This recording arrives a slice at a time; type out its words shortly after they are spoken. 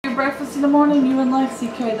breakfast in the morning, you and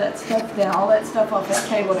Lexi carry that stuff down, all that stuff off that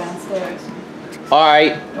table downstairs.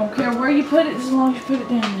 Alright. Don't care where you put it, as long as you put it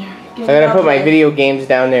down there. I'm gonna put my video games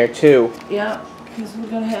down there too. Yeah, because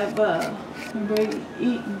we're gonna have everybody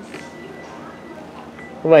eating.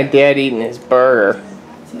 My dad eating his burger.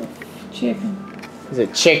 It's a chicken. It's a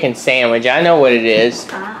chicken sandwich. I know what it is.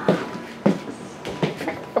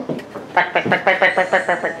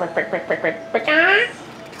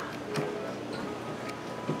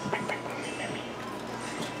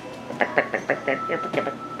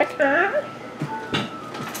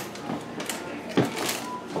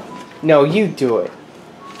 No, you do it.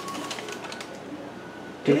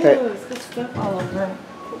 Ew, it's got stuff all over it.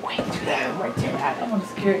 Wait, do that on my dad. I'm gonna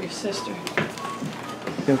scare your sister.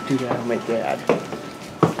 Don't do that on my dad.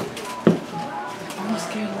 I'm gonna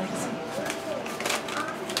scare Lexi.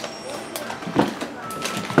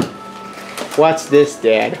 Watch this,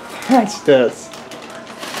 Dad. Watch this.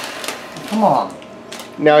 Come on.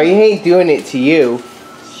 No, he ain't doing it to you.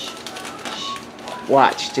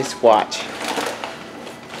 Watch, just watch.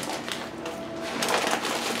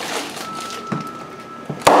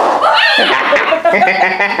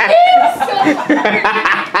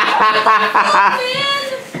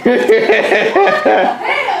 Hell,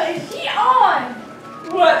 is she on?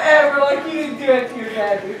 Whatever, like you didn't do it to your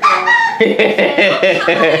dad before.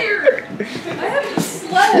 I haven't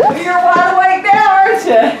slept. You're wide awake now, aren't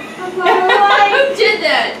you? Who did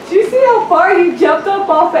that? Did you see how far you jumped up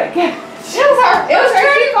off that couch? It was her. It was her.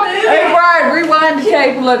 Hey Brian, rewind the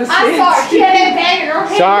tape and let us see. I'm sorry. She had that bag in her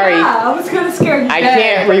hand. Sorry. Yeah, I was gonna scare your dad. I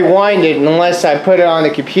can't rewind it unless I put it on the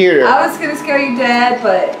computer. I was gonna scare your dad,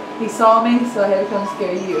 but he saw me, so I had to come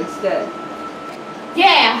scare you instead.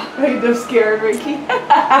 Yeah. I ended up scaring Ricky.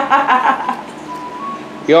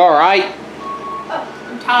 You alright?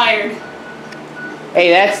 I'm tired.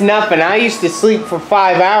 Hey, that's nothing. I used to sleep for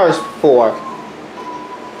 5 hours before.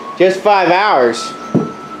 Just 5 hours.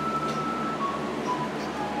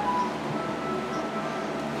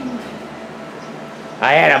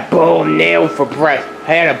 I had a bowl of nails for breakfast.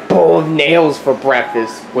 I had a bowl of nails for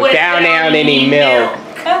breakfast without any milk.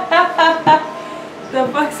 The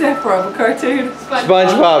fuck's that from? A cartoon?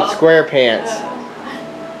 SpongeBob SquarePants.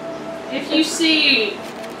 If you see,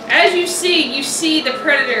 as you see the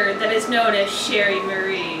predator that is known as Sherry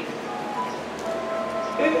Marie.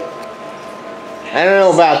 I don't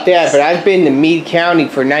know about that, but I've been to Meade County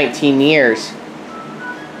for 19 years.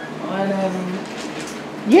 Whatever.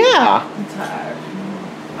 Yeah. I'm tired.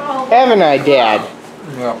 Oh, Haven't I, Dad?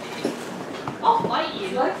 Yeah. I'll fight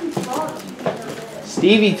you.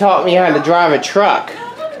 Stevie taught me how to drive a truck.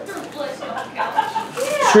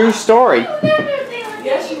 True story.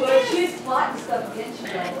 Yes, she was. She's plotting stuff against you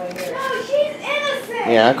on the way here. No, she's innocent.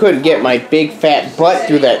 Yeah, I couldn't get my big fat butt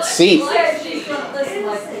through that seat She's gonna listen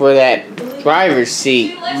like for that driver's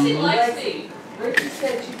seat. Lexi likes me. Ricky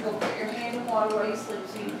said she's gonna put your hand in water while you sleep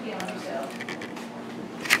so you can pee on yourself.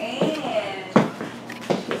 And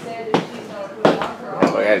she said that she's gonna put water on.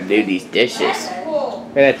 Oh, I gotta do these dishes. That's cool.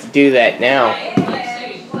 I'm gonna have to do that now. Lexi,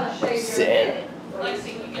 Sin.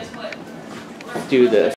 Lexi, guess what? Do the